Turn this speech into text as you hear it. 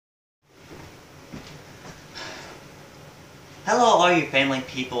Hello all you family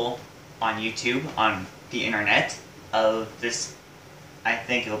people on YouTube, on the internet of this, I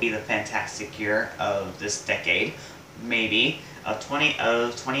think it'll be the fantastic year of this decade, maybe, of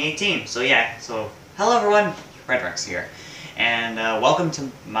 2018. So yeah, hello everyone, Redrex here. And welcome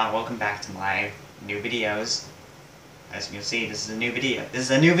back to my new videos. As you can see, this is a new video. This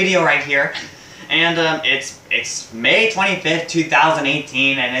is a new video right here. And it's May 25th,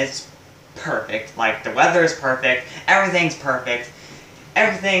 2018, and it's perfect. Like, the weather is perfect, everything's perfect,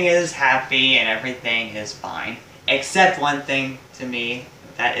 everything is happy, and everything is fine. Except one thing to me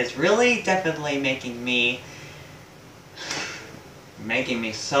that is really definitely making me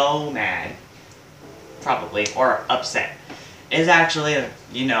so mad, probably, or upset, is actually,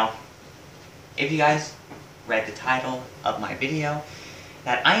 you know, if you guys read the title of my video,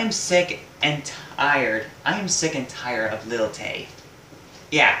 that I am sick and tired of Lil Tay.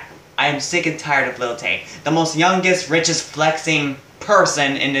 Yeah, I am sick and tired of Lil Tay, the most youngest, richest, flexing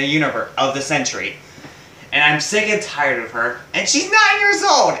person in the universe of the century. And I'm sick and tired of her, and she's 9 years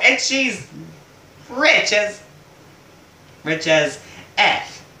old, and she's rich as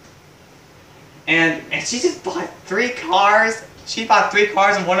F. And she just bought 3 cars. She bought 3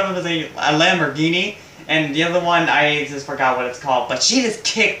 cars, and one of them is a Lamborghini, and the other one, I just forgot what it's called, but she just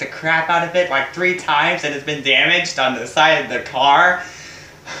kicked the crap out of it like 3 times, and it's been damaged on the side of the car.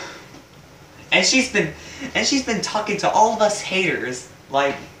 And she's been talking to all of us haters,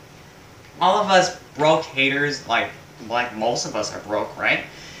 like, all of us broke haters, like most of us are broke, right?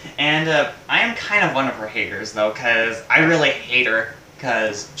 And I am kind of one of her haters, though, cause I really hate her,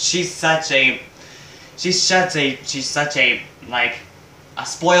 cause she's such a like a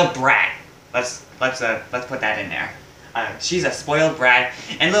spoiled brat. Let's put that in there. She's a spoiled brat.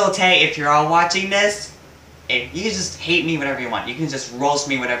 And Lil Tay, if you're all watching this, you can just hate me whatever you want. You can just roast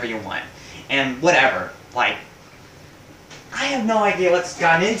me whatever you want. And whatever, like, I have no idea what's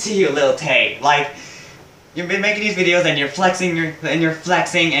gotten into you, Lil Tay. Like, you've been making these videos and you're flexing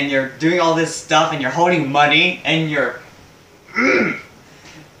and you're doing all this stuff and you're holding money and you're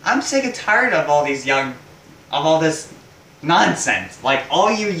I'm sick and tired of all this nonsense. Like,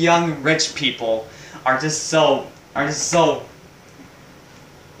 all you young rich people are just so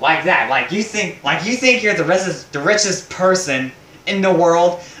like that. Like you think you're the richest person in the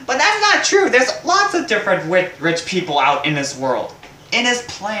world, but that's not true. There's lots of different rich people out in this world, in this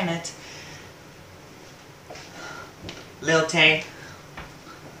planet. Lil Tay,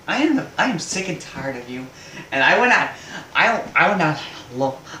 I am sick and tired of you, and I would not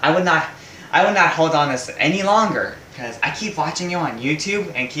hold on this any longer, because I keep watching you on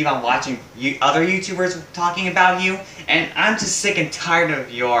YouTube and keep on watching other YouTubers talking about you, and I'm just sick and tired of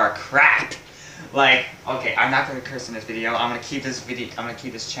your crap. Like, okay, I'm not gonna curse in this video. I'm gonna keep this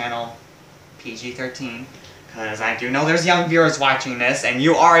channel PG-13, because I do know there's young viewers watching this, and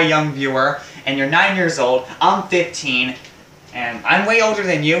you are a young viewer, and you're 9 years old. I'm 15, and I'm way older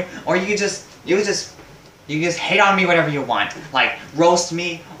than you. Or you just hate on me whatever you want, like roast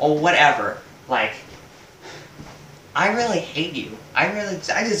me or whatever. Like, I really hate you. I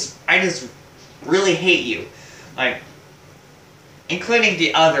just really hate you. Like, including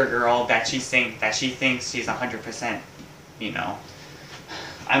the other girl that she thinks she's 100%, you know.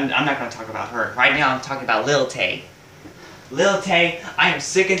 I'm not gonna talk about her. Right now I'm talking about Lil Tay. Lil Tay, I am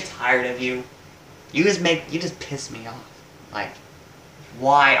sick and tired of you. You just piss me off. Like,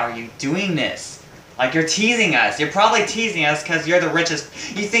 why are you doing this? Like, you're teasing us. You're probably teasing us because you're the richest.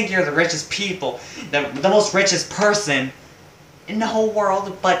 You think you're the richest people, the most richest person in the whole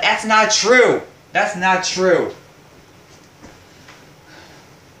world, but that's not true. That's not true.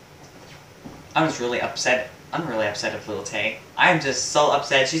 I'm just really upset. I'm really upset at Lil Tay. I'm just so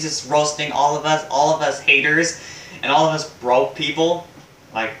upset. She's just roasting all of us haters, and all of us broke people.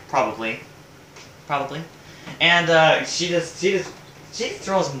 Like, probably. And she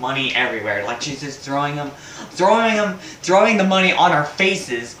throws money everywhere. Like, she's just throwing the money on our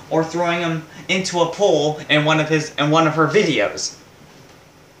faces, or throwing them into a pool in one of her videos.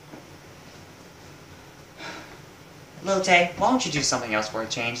 Lil Tay, why don't you do something else for a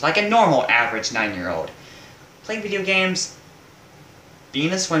change? Like a normal, average 9-year-old. Play video games, be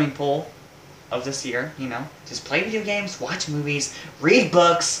in a swimming pool of this year, you know. Just play video games, watch movies, read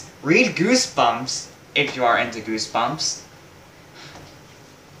books, read Goosebumps, if you are into Goosebumps.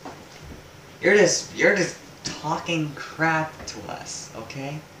 You're just talking crap to us,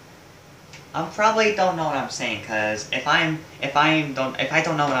 okay? I probably don't know what I'm saying, cause if I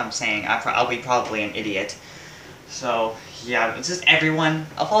don't know what I'm saying, I'll be probably an idiot. So, yeah, it's just everyone,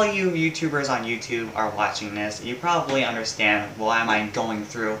 of all you YouTubers on YouTube are watching this, you probably understand why am I going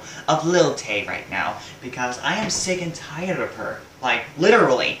through of Lil Tay right now. Because I am sick and tired of her. Like,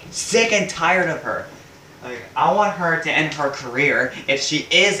 literally, sick and tired of her. Like, I want her to end her career if she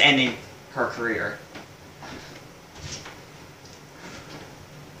is ending her career.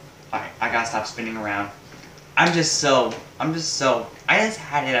 Alright, I gotta stop spinning around. I just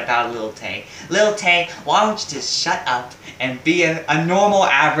had it about Lil Tay. Lil Tay, why don't you just shut up and be a normal,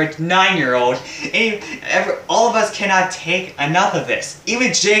 average 9-year-old? All of us cannot take enough of this.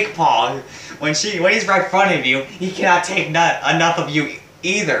 Even Jake Paul, when he's right in front of you, he cannot take enough of you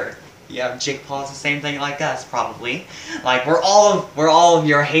either. Yeah, Jake Paul's the same thing like us, probably. Like, we're all of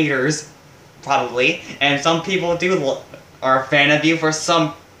your haters, probably. And some people are a fan of you for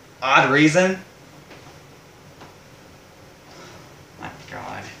some odd reason.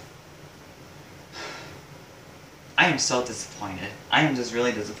 God. I am so disappointed. I am just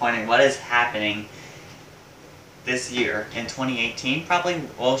really disappointed. What is happening this year in 2018? Probably,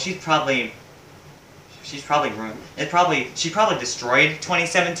 well, she probably destroyed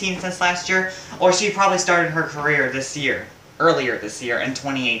 2017 since last year, or she probably started her career earlier this year in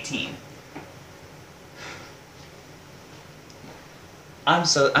 2018. I'm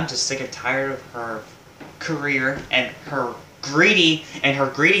just sick and tired of her career and her greedy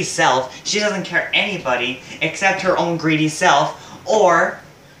self. She doesn't care anybody except her own greedy self or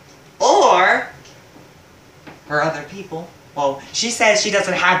her other people. Well, she says she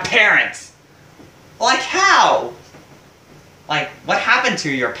doesn't have parents. Like, how? Like, what happened to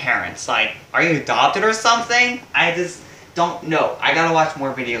your parents? Like, are you adopted or something? I just don't know. I gotta watch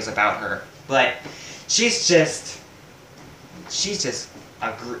more videos about her. But she's just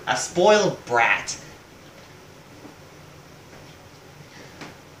a spoiled brat.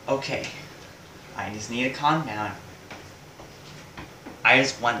 Okay, I just need to calm down. I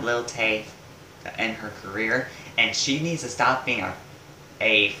just want Lil Tay to end her career, and she needs to stop being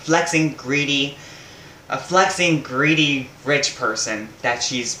a flexing greedy rich person that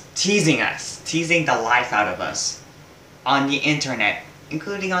she's teasing us, teasing the life out of us on the internet,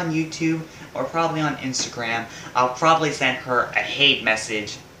 including on YouTube or probably on Instagram. I'll probably send her a hate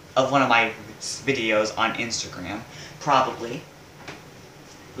message of one of my videos on Instagram, probably.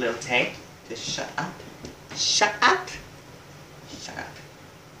 Lil Tay, just shut up. Shut up. Shut up.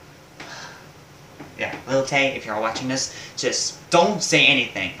 Yeah, Lil Tay, if you're watching this, just don't say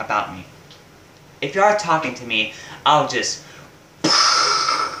anything about me. If you are talking to me, I'll just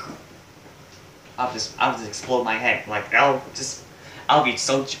explode my head. Like, I'll be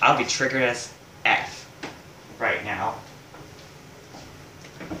triggered as F right now.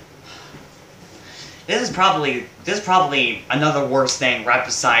 This is probably another worse thing right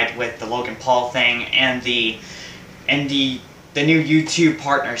beside with the Logan Paul thing and the new YouTube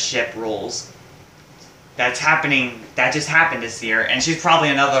partnership rules that just happened this year, and she's probably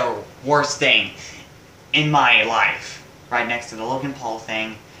another worse thing in my life right next to the Logan Paul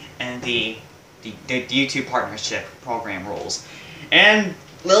thing and the YouTube partnership program rules. And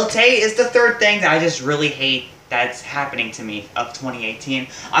Lil Tay is the third thing that I just really hate that's happening to me of 2018.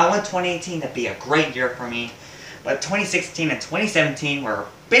 I want 2018 to be a great year for me, but 2016 and 2017 were a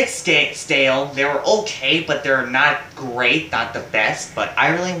bit stale. They were okay, but they're not great, not the best, but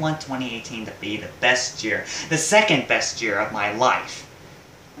I really want 2018 to be the best year, the second best year of my life,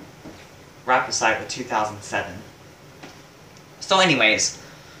 right beside with 2007. So anyways,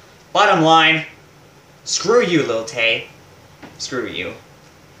 bottom line, screw you, Lil Tay. Screw you.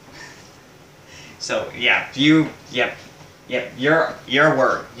 So yeah, your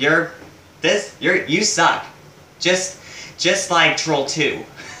word. You suck. Just like Troll 2.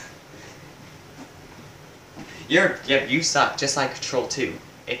 You suck just like Troll 2.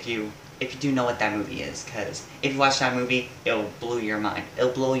 If you do know what that movie is, cause if you watch that movie, it'll blow your mind.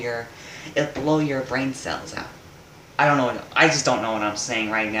 It'll blow your brain cells out. I just don't know what I'm saying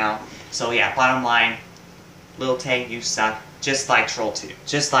right now. So yeah, bottom line, Lil Tay, you suck. Just like Troll 2.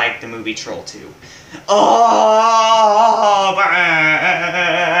 Just like the movie Troll 2. Oh!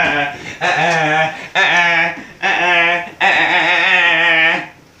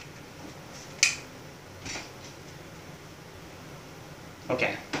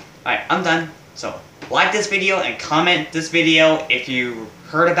 Okay. Alright, I'm done. So, like this video and comment this video if you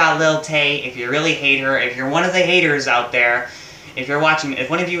heard about Lil Tay, if you really hate her, if you're one of the haters out there, if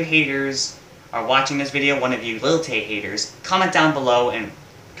one of you haters are watching this video, one of you Lil Tay haters, comment down below if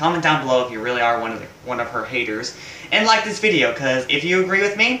you really are one of her haters, and like this video, because if you agree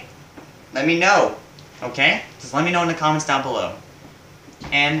with me, let me know, okay? Just let me know in the comments down below,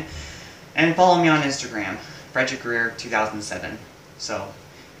 and follow me on Instagram, Frederick Greer 2007. So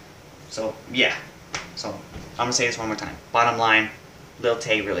yeah. So I'm gonna say this one more time. Bottom line, Lil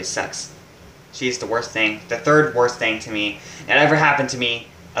Tay really sucks. She's the worst thing, the third worst thing to me that ever happened to me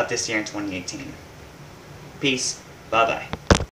of this year in 2018. Peace. Bye bye.